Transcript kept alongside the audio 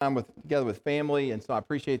time together with family, and so I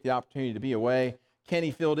appreciate the opportunity to be away. Kenny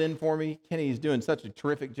filled in for me. Kenny's doing such a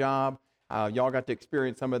terrific job. Y'all got to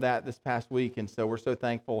experience some of that this past week, and so we're so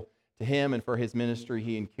thankful to him and for his ministry,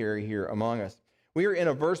 he and Carrie here among us. We are in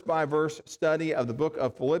a verse-by-verse study of the book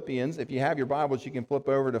of Philippians. If you have your Bibles, you can flip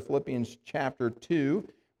over to Philippians chapter 2.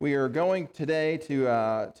 We are going today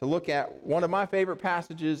to look at one of my favorite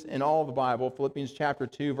passages in all of the Bible, Philippians chapter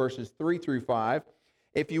 2, verses 3 through 5.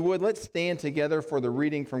 If you would, let's stand together for the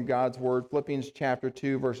reading from God's Word, Philippians chapter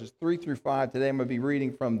 2, verses 3 through 5. Today I'm going to be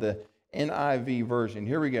reading from the NIV version.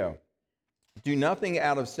 Here we go. Do nothing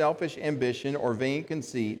out of selfish ambition or vain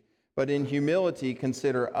conceit, but in humility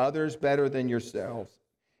consider others better than yourselves.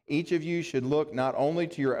 Each of you should look not only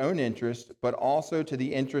to your own interest, but also to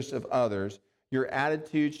the interest of others. Your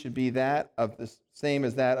attitude should be that of the same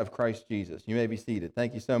as that of Christ Jesus. You may be seated.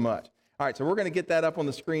 Thank you so much. All right, so we're going to get that up on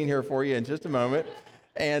the screen here for you in just a moment.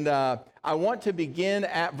 And I want to begin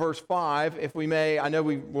at verse 5, if we may. I know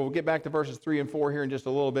we'll get back to verses 3 and 4 here in just a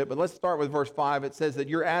little bit, but let's start with verse 5. It says that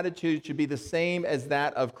your attitude should be the same as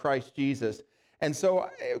that of Christ Jesus. And so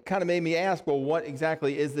it kind of made me ask, well, what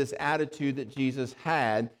exactly is this attitude that Jesus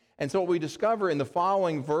had? And so what we discover in the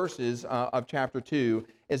following verses of chapter 2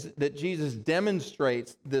 is that Jesus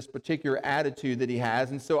demonstrates this particular attitude that he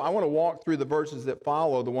has. And so I want to walk through the verses that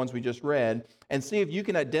follow, the ones we just read, and see if you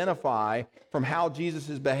can identify from how Jesus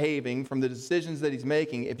is behaving, from the decisions that he's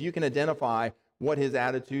making, if you can identify what his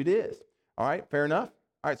attitude is. All right, fair enough?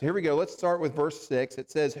 All right, so here we go. Let's start with verse 6. It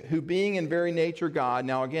says, who being in very nature God.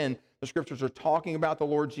 Now again, the scriptures are talking about the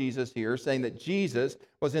Lord Jesus here, saying that Jesus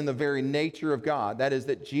was in the very nature of God. That is,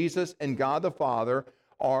 that Jesus and God the Father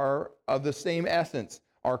are of the same essence,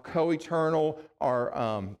 are co-eternal,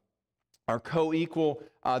 are co-equal.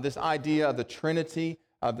 This idea of the Trinity,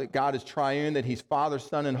 that God is triune, that he's Father,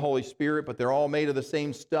 Son, and Holy Spirit, but they're all made of the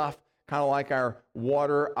same stuff, kind of like our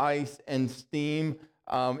water, ice, and steam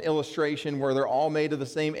illustration, where they're all made of the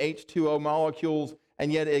same H2O molecules,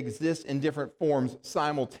 and yet exist in different forms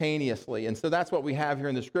simultaneously. And so that's what we have here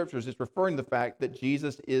in the scriptures. It's referring to the fact that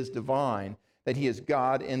Jesus is divine, that he is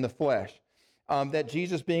God in the flesh. That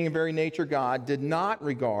Jesus, being in very nature God, did not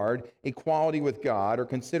regard equality with God or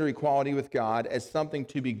consider equality with God as something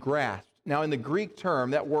to be grasped. Now, in the Greek term,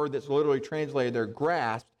 that word that's literally translated there,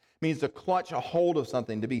 grasped, means to clutch a hold of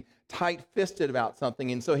something, to be tight-fisted about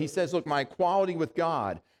something. And so he says, look, my equality with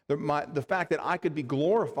God, the fact that I could be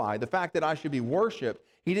glorified, the fact that I should be worshiped,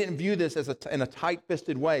 he didn't view this as in a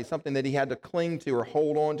tight-fisted way, something that he had to cling to or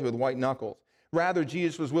hold on to with white knuckles. Rather,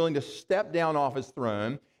 Jesus was willing to step down off his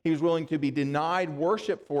throne. He was willing to be denied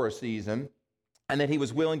worship for a season, and that he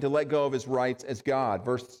was willing to let go of his rights as God.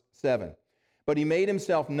 Verse 7. But he made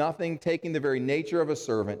himself nothing, taking the very nature of a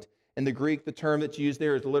servant. In the Greek, the term that's used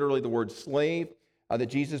there is literally the word slave, that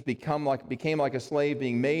Jesus became like a slave,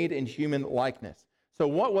 being made in human likeness. So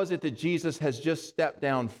what was it that Jesus has just stepped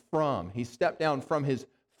down from? He stepped down from his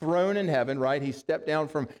throne in heaven, right? He stepped down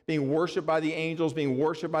from being worshiped by the angels, being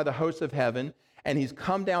worshiped by the hosts of heaven, and he's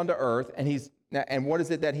come down to earth, and what is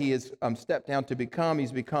it that he has stepped down to become?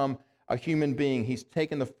 He's become a human being. He's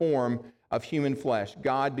taken the form of human flesh.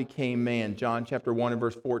 God became man. John chapter 1 and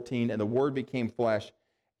verse 14, and the Word became flesh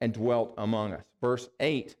and dwelt among us. Verse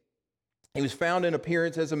 8, he was found in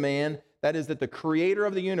appearance as a man. That is, that the creator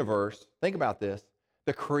of the universe, think about this,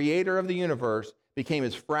 the creator of the universe became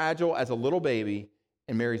as fragile as a little baby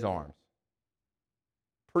in Mary's arms.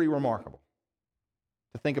 Pretty remarkable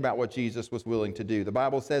to think about what Jesus was willing to do. The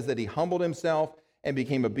Bible says that he humbled himself and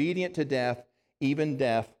became obedient to death, even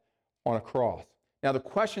death on a cross. Now, the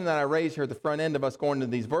question that I raised here at the front end of us going into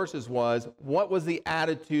these verses was, what was the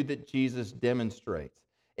attitude that Jesus demonstrates?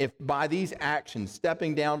 If by these actions,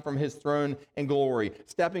 stepping down from his throne in glory,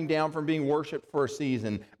 stepping down from being worshiped for a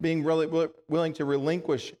season, being really willing to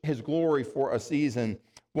relinquish his glory for a season,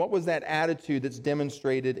 what was that attitude that's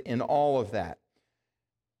demonstrated in all of that?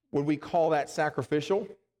 Would we call that sacrificial?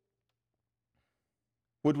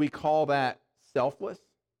 Would we call that selfless?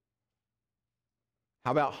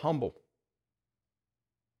 How about humble?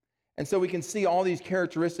 And so we can see all these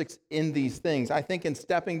characteristics in these things. I think in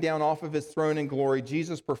stepping down off of his throne in glory,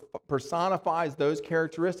 Jesus personifies those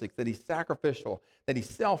characteristics, that he's sacrificial, that he's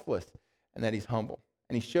selfless, and that he's humble.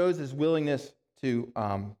 And he shows his willingness to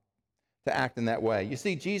act in that way. You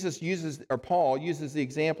see, Paul uses the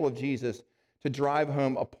example of Jesus to drive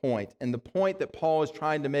home a point. And the point that Paul is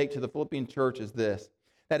trying to make to the Philippian church is this,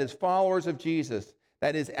 that as followers of Jesus,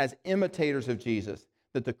 that is, as imitators of Jesus,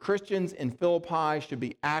 that the Christians in Philippi should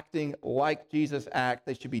be acting like Jesus acted.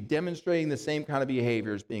 They should be demonstrating the same kind of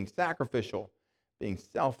behaviors, being sacrificial, being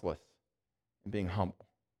selfless, and being humble.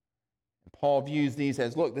 And Paul views these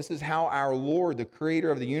as, look, this is how our Lord, the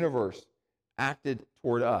creator of the universe, acted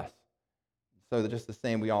toward us. So just the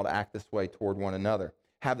same, we ought to act this way toward one another.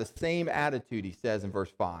 Have the same attitude, he says in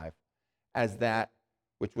verse 5, as that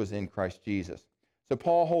which was in Christ Jesus. So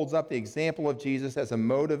Paul holds up the example of Jesus as a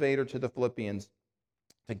motivator to the Philippians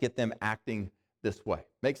to get them acting this way.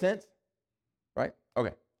 Make sense? Right?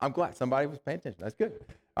 Okay. I'm glad somebody was paying attention. That's good.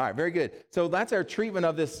 All right, very good. So that's our treatment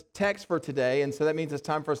of this text for today. And so that means it's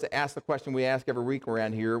time for us to ask the question we ask every week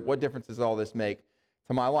around here. What difference does all this make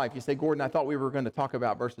to my life? You say, Gordon, I thought we were going to talk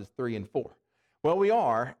about verses 3 and 4. Well, we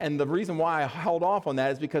are. And the reason why I held off on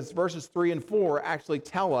that is because verses 3 and 4 actually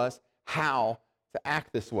tell us how to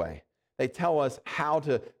act this way. They tell us how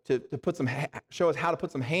to show us how to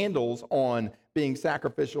put some handles on being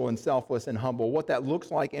sacrificial and selfless and humble, what that looks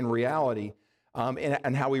like in reality,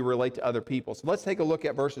 and how we relate to other people. So let's take a look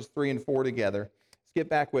at verses 3 and 4 together. Skip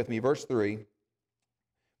back with me. Verse 3.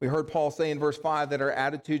 We heard Paul say in verse 5 that our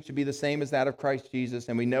attitude should be the same as that of Christ Jesus,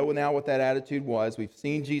 and we know now what that attitude was. We've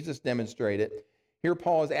seen Jesus demonstrate it. Here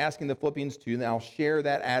Paul is asking the Philippians to now share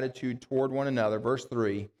that attitude toward one another. Verse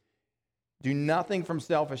 3. Do nothing from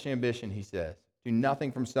selfish ambition, he says. Do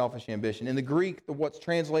nothing from selfish ambition. In the Greek, what's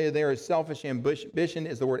translated there as selfish ambition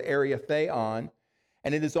is the word ariatheon,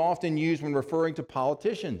 and it is often used when referring to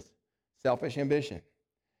politicians. Selfish ambition.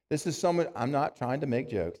 This is someone, I'm not trying to make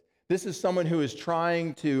jokes. This is someone who is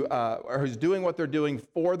trying to, or who's doing what they're doing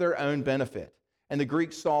for their own benefit. And the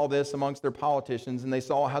Greeks saw this amongst their politicians, and they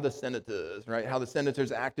saw how the senators, right, how the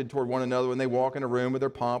senators acted toward one another when they walk in a room with their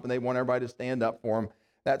pomp, and they want everybody to stand up for them,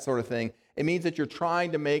 that sort of thing. It means that you're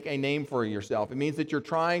trying to make a name for yourself. It means that you're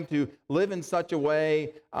trying to live in such a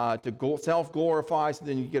way to self-glorify so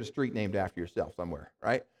then you get a street named after yourself somewhere,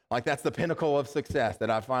 right? Like that's the pinnacle of success that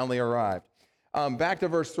I finally arrived. Back to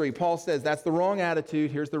verse 3. Paul says that's the wrong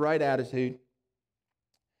attitude. Here's the right attitude.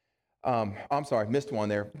 I'm sorry, missed one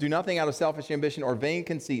there. Do nothing out of selfish ambition or vain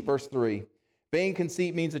conceit. Verse 3. Vain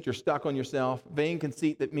conceit means that you're stuck on yourself. Vain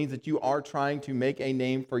conceit, that means that you are trying to make a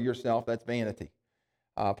name for yourself. That's vanity,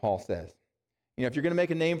 Paul says. You know, if you're going to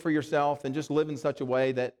make a name for yourself, then just live in such a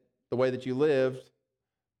way that the way that you lived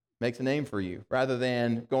makes a name for you, rather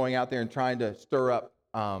than going out there and trying to stir up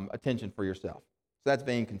attention for yourself. So that's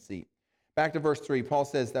vain conceit. Back to verse 3, Paul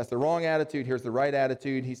says that's the wrong attitude. Here's the right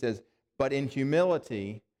attitude. He says, but in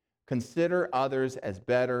humility, consider others as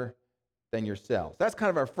better than yourselves. That's kind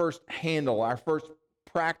of our first handle, our first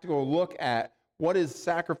practical look at what is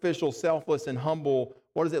sacrificial, selfless, and humble.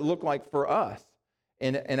 What does it look like for us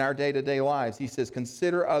in our day-to-day lives? He says,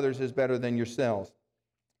 consider others as better than yourselves.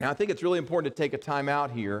 Now, I think it's really important to take a time out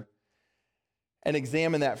here and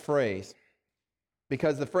examine that phrase,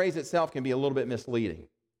 because the phrase itself can be a little bit misleading.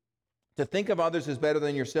 To think of others as better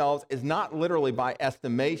than yourselves is not literally by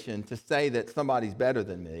estimation to say that somebody's better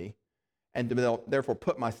than me and to therefore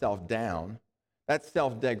put myself down. That's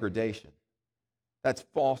self-degradation. That's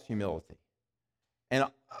false humility. And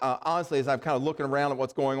honestly, as I'm kind of looking around at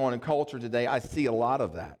what's going on in culture today, I see a lot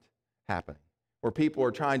of that happening, where people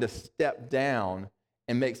are trying to step down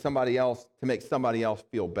and make somebody else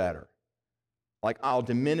feel better. Like I'll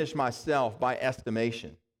diminish myself by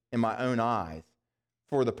estimation in my own eyes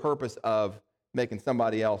for the purpose of making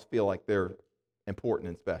somebody else feel like they're important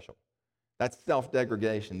and special. That's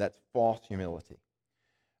self-degradation. That's false humility.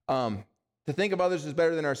 To think of others as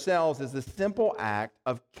better than ourselves is the simple act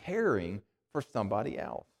of caring for somebody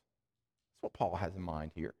else. That's what Paul has in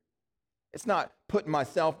mind here. It's not putting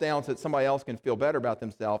myself down so that somebody else can feel better about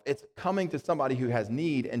themselves. It's coming to somebody who has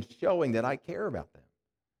need and showing that I care about them.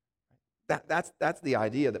 That's the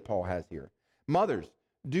idea that Paul has here. Mothers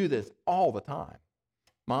do this all the time.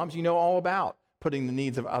 Moms, you know all about putting the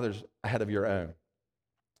needs of others ahead of your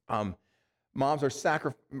own. Moms are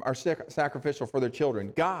sacrificial for their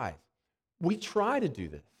children. Guys, we try to do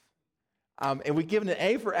this. And we give it an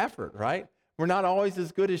A for effort, right? We're not always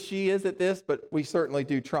as good as she is at this, but we certainly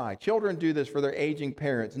do try. Children do this for their aging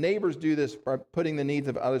parents. Neighbors do this by putting the needs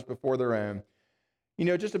of others before their own. You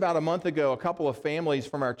know, just about a month ago, a couple of families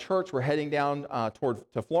from our church were heading down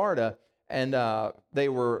to Florida, and they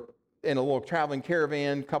were in a little traveling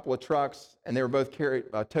caravan, a couple of trucks, and they were both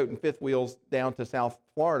toting fifth wheels down to South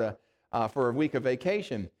Florida for a week of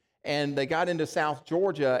vacation. And they got into South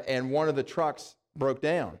Georgia, and one of the trucks broke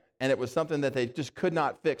down. And it was something that they just could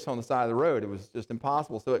not fix on the side of the road. It was just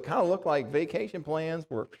impossible. So it kind of looked like vacation plans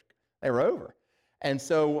were over. And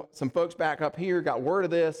so some folks back up here got word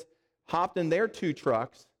of this, hopped in their two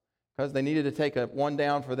trucks, because they needed to take one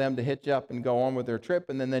down for them to hitch up and go on with their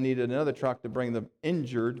trip, and then they needed another truck to bring the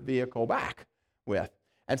injured vehicle back with.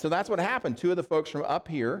 And so that's what happened. Two of the folks from up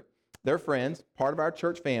here, their friends, part of our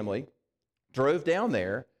church family, drove down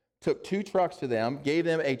there, took 2 trucks to them, gave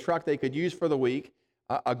them a truck they could use for the week,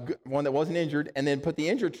 one that wasn't injured, and then put the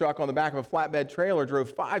injured truck on the back of a flatbed trailer,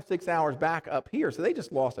 drove 5-6 hours back up here. So they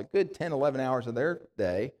just lost a good 10, 11 hours of their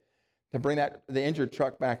day to bring the injured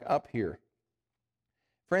truck back up here.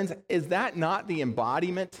 Friends, is that not the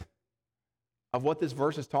embodiment of what this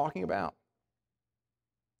verse is talking about?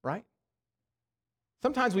 Right?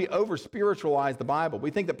 Sometimes we over-spiritualize the Bible. We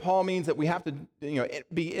think that Paul means that we have to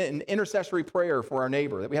be in intercessory prayer for our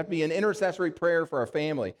neighbor, that we have to be in intercessory prayer for our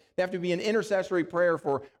family. We have to be in intercessory prayer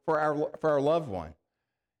for our loved one.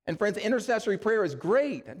 And friends, intercessory prayer is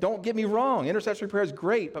great. Don't get me wrong. Intercessory prayer is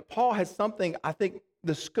great. But Paul has something, I think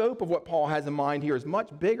the scope of what Paul has in mind here is much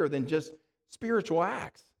bigger than just spiritual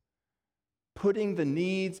acts. Putting the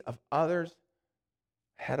needs of others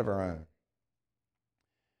ahead of our own.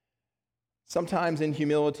 Sometimes in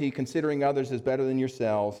humility, considering others as better than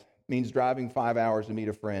yourselves means driving 5 hours to meet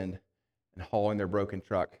a friend and hauling their broken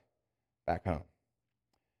truck back home.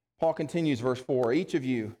 Paul continues, verse 4, each of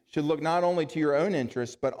you should look not only to your own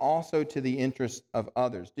interests, but also to the interests of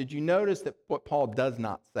others. Did you notice that what Paul does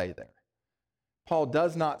not say there? Paul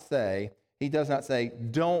does not say,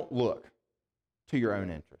 don't look to your own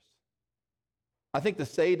interests. I think the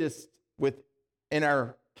sadists in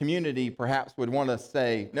our community perhaps would want to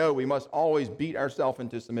say, no, we must always beat ourselves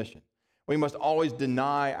into submission. We must always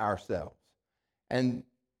deny ourselves. And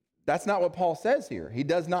that's not what Paul says here. He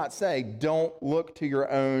does not say, don't look to your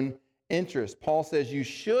own interest. Paul says you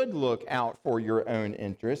should look out for your own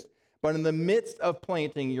interest, but in the midst of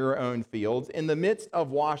planting your own fields, in the midst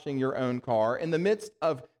of washing your own car, in the midst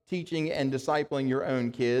of teaching and discipling your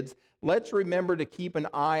own kids, let's remember to keep an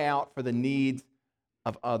eye out for the needs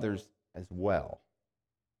of others as well.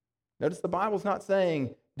 Notice the Bible's not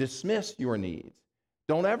saying dismiss your needs.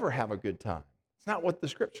 Don't ever have a good time. It's not what the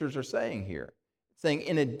scriptures are saying here. It's saying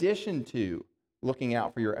in addition to looking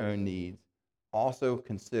out for your own needs, also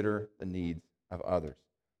consider the needs of others.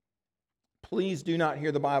 Please do not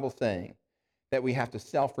hear the Bible saying that we have to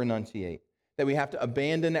self-renunciate, that we have to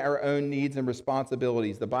abandon our own needs and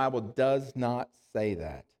responsibilities. The Bible does not say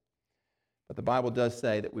that. But the Bible does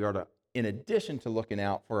say that we are to, in addition to looking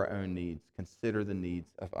out for our own needs, consider the needs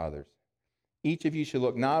of others. Each of you should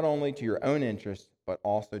look not only to your own interests, but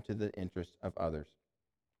also to the interests of others.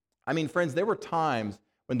 I mean, friends, there were times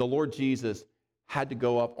when the Lord Jesus had to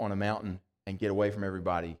go up on a mountain and get away from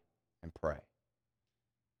everybody and pray.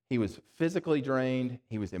 He was physically drained,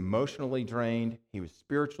 he was emotionally drained, he was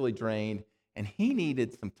spiritually drained, and he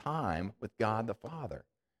needed some time with God the Father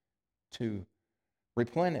to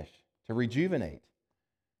replenish, to rejuvenate.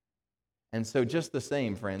 And so just the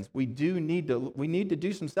same, friends, we need to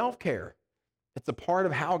do some self-care. It's a part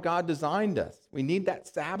of how God designed us. We need that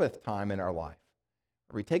Sabbath time in our life,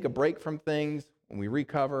 where we take a break from things, when we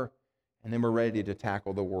recover, and then we're ready to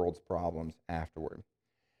tackle the world's problems afterward.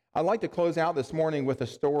 I'd like to close out this morning with a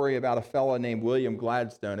story about a fellow named William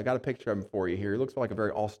Gladstone. I got a picture of him for you here. He looks like a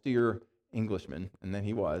very austere Englishman, and then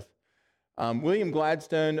he was. William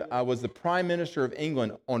Gladstone was the Prime Minister of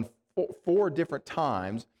England on four different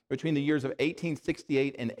times between the years of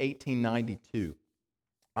 1868 and 1892.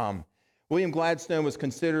 William Gladstone was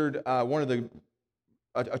considered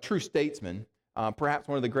a true statesman, perhaps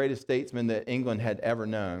one of the greatest statesmen that England had ever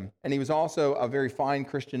known. And he was also a very fine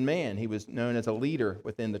Christian man. He was known as a leader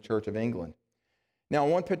within the Church of England. Now,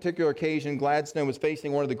 on one particular occasion, Gladstone was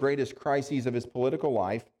facing one of the greatest crises of his political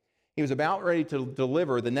life. He was about ready to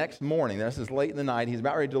deliver the next morning, this is late in the night, he was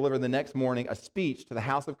about ready to deliver the next morning a speech to the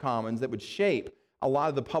House of Commons that would shape a lot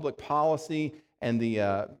of the public policy and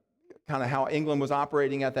the kind of how England was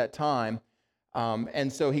operating at that time.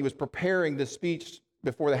 And so he was preparing this speech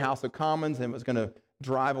before the House of Commons, and it was going to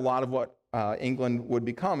drive a lot of what England would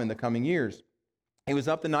become in the coming years. He was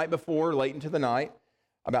up the night before, late into the night,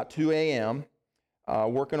 about 2 a.m.,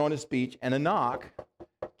 working on his speech, and a knock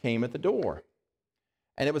came at the door.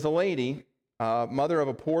 And it was a lady, mother of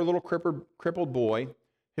a poor little crippled boy,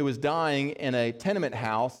 who was dying in a tenement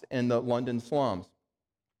house in the London slums.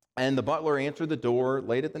 And the butler answered the door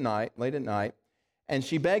late at night, and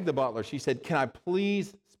she begged the butler. She said, "Can I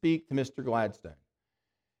please speak to Mr. Gladstone?"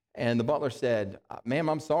 And the butler said, "Ma'am,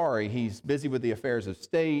 I'm sorry. He's busy with the affairs of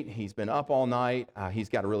state. He's been up all night. He's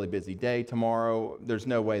got a really busy day tomorrow. There's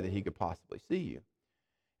no way that he could possibly see you."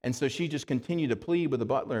 And so she just continued to plead with the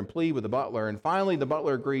butler and plead with the butler. And finally, the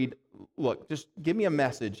butler agreed, "Look, just give me a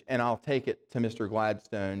message and I'll take it to Mr.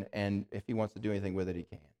 Gladstone. And if he wants to do anything with it, he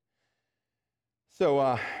can."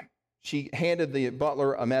 So she handed the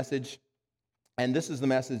butler a message. And this is the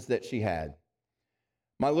message that she had.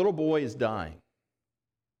 "My little boy is dying.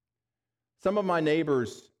 Some of my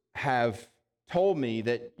neighbors have told me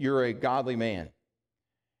that you're a godly man.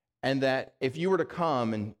 and that if you were to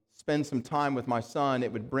come and spend some time with my son,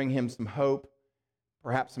 it would bring him some hope,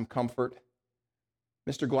 perhaps some comfort.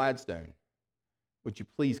 Mr. Gladstone, would you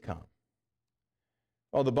please come?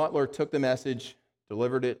 Well, the butler took the message,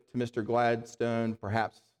 delivered it to Mr. Gladstone,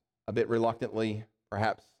 perhaps a bit reluctantly,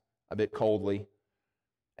 perhaps a bit coldly.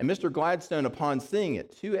 And Mr. Gladstone, upon seeing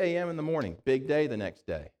it, 2 a.m. in the morning, big day the next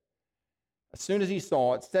day, as soon as he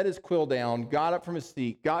saw it, set his quill down, got up from his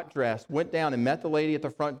seat, got dressed, went down and met the lady at the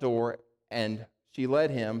front door, and she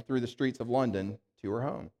led him through the streets of London to her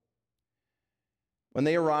home. When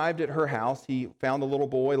they arrived at her house, he found the little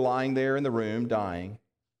boy lying there in the room, dying,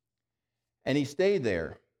 and he stayed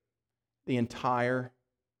there the entire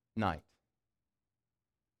night.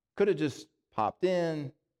 Could have just popped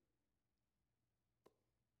in,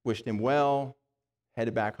 wished him well,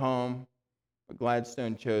 headed back home, but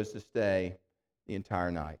Gladstone chose to stay the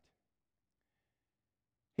entire night.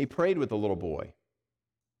 He prayed with the little boy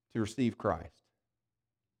to receive Christ.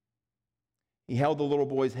 He held the little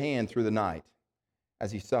boy's hand through the night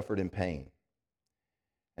as he suffered in pain.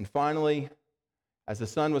 And finally, as the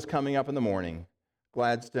sun was coming up in the morning,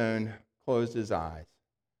 Gladstone closed his eyes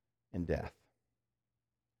in death.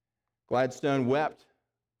 Gladstone wept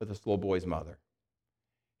with this little boy's mother.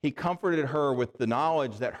 He comforted her with the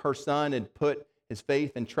knowledge that her son had put his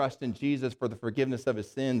faith and trust in Jesus for the forgiveness of his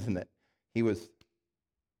sins, and that the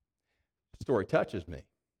story touches me,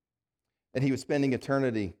 that he was spending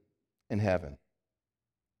eternity in heaven.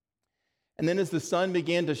 And then as the sun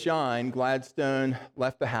began to shine, Gladstone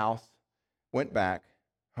left the house, went back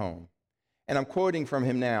home. And I'm quoting from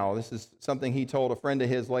him now. This is something he told a friend of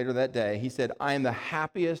his later that day. He said, "I am the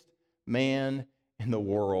happiest man in the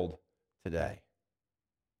world today."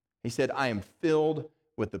 He said, "I am filled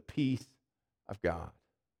with the peace of God."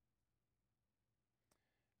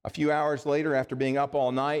 A few hours later, after being up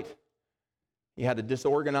all night, he had a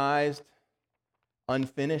disorganized,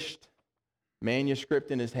 unfinished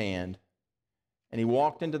manuscript in his hand, and he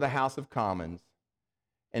walked into the House of Commons,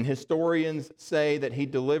 and historians say that he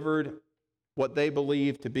delivered what they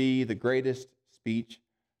believe to be the greatest speech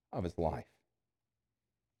of his life.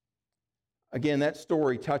 Again, that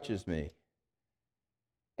story touches me.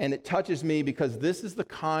 And it touches me because this is the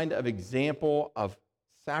kind of example of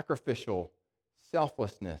sacrificial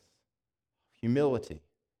selflessness, humility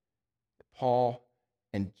that Paul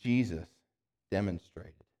and Jesus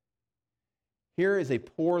demonstrated. Here is a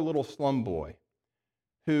poor little slum boy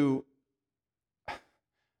who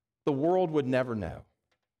the world would never know.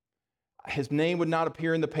 His name would not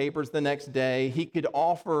appear in the papers the next day. He could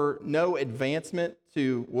offer no advancement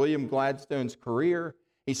to William Gladstone's career.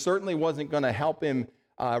 He certainly wasn't going to help him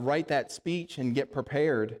write that speech and get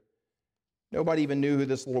prepared. Nobody even knew who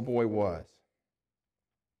this little boy was.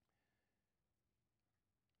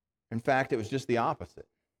 In fact, it was just the opposite.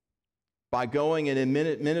 By going and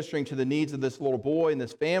ministering to the needs of this little boy and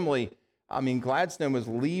this family, Gladstone was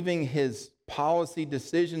leaving his policy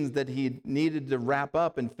decisions that he needed to wrap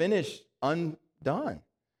up and finish undone.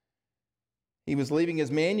 He was leaving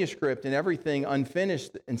his manuscript and everything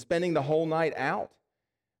unfinished and spending the whole night out.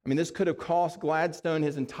 This could have cost Gladstone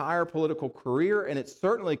his entire political career, and it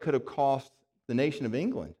certainly could have cost the nation of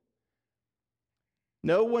England.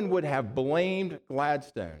 No one would have blamed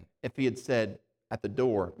Gladstone if he had said at the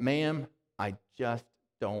door, "Ma'am, I just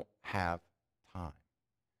don't have time.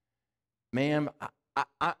 Ma'am,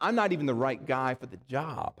 I'm not even the right guy for the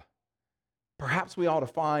job. Perhaps we ought to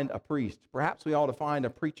find a priest. Perhaps we ought to find a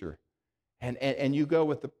preacher. And you go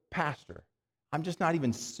with the pastor. I'm just not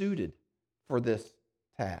even suited for this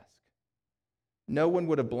task." No one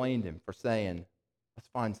would have blamed him for saying, "Let's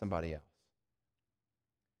find somebody else."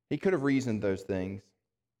 He could have reasoned those things.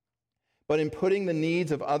 But in putting the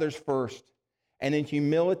needs of others first, and in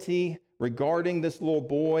humility regarding this little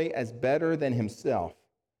boy as better than himself,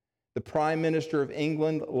 the Prime Minister of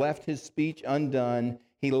England left his speech undone.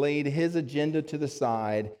 He laid his agenda to the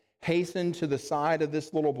side, hastened to the side of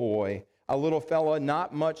this little boy, a little fella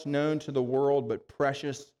not much known to the world, but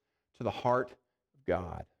precious to the heart of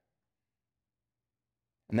God.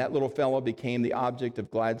 And that little fellow became the object of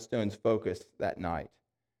Gladstone's focus that night.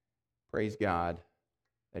 Praise God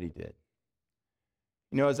that he did.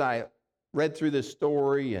 As I read through this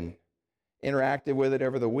story and interacted with it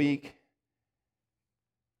over the week,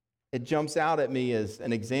 it jumps out at me as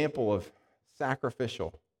an example of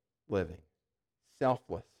sacrificial living,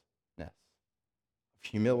 selflessness,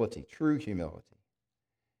 humility, true humility.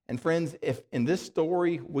 And friends, if in this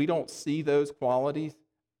story we don't see those qualities,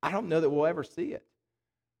 I don't know that we'll ever see it.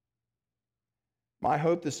 My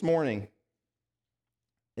hope this morning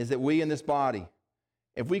is that we in this body,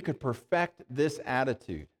 if we could perfect this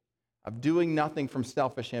attitude of doing nothing from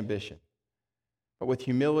selfish ambition, but with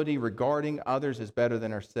humility regarding others as better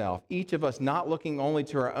than ourselves. Each of us not looking only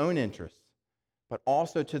to our own interests, but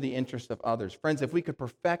also to the interests of others. Friends, if we could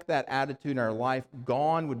perfect that attitude in our life,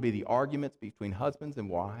 gone would be the arguments between husbands and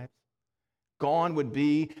wives. Gone would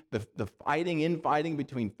be the infighting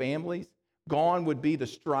between families. Gone would be the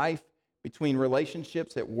strife between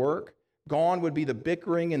relationships at work. Gone would be the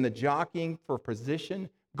bickering and the jockeying for position.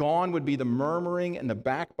 Gone would be the murmuring and the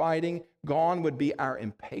backbiting. Gone would be our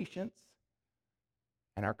impatience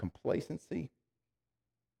and our complacency.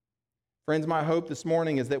 Friends, my hope this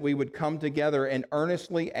morning is that we would come together and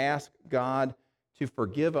earnestly ask God to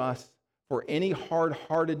forgive us for any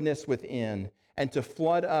hard-heartedness within and to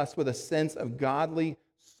flood us with a sense of godly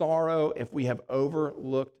sorrow if we have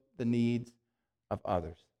overlooked the needs of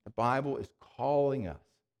others. The Bible is calling us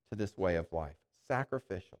to this way of life,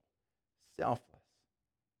 sacrificial, selfless,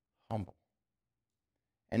 humble.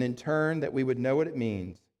 And in turn, that we would know what it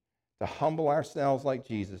means to humble ourselves like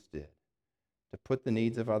Jesus did, to put the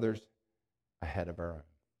needs of others ahead of our own.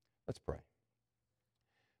 Let's pray.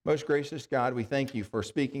 Most gracious God, we thank you for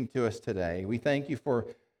speaking to us today. We thank you for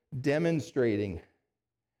demonstrating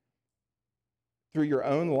through your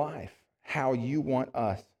own life how you want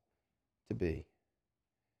us to be.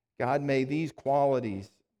 God, may these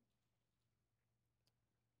qualities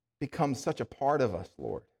become such a part of us,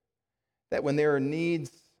 Lord, that when there are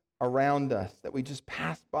needs around us that we just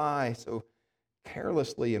pass by so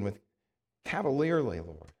carelessly and with cavalierly,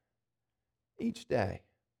 Lord, each day,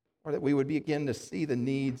 or that we would begin to see the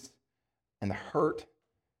needs and the hurt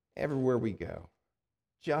everywhere we go,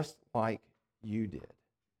 just like you did.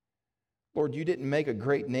 Lord, you didn't make a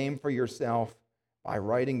great name for yourself by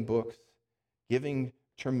writing books, giving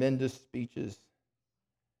tremendous speeches.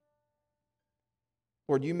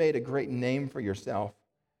 Lord, you made a great name for yourself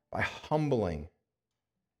by humbling,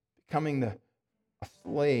 becoming a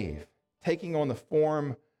slave, taking on the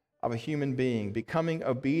form of a human being, becoming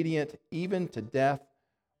obedient even to death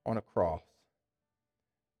on a cross,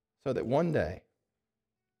 so that one day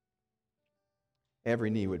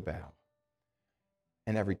every knee would bow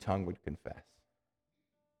and every tongue would confess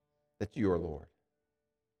that you are Lord.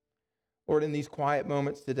 Lord, in these quiet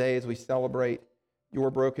moments today, as we celebrate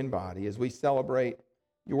your broken body, as we celebrate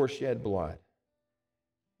your shed blood,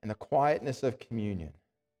 in the quietness of communion,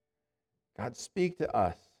 God, speak to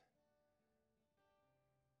us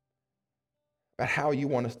about how you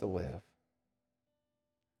want us to live.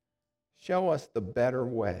 Show us the better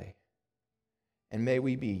way, and may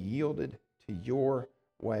we be yielded to your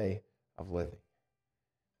way of living.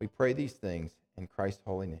 We pray these things in Christ's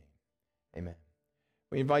holy name. Amen.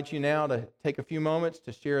 We invite you now to take a few moments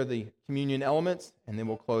to share the communion elements, and then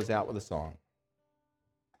we'll close out with a song.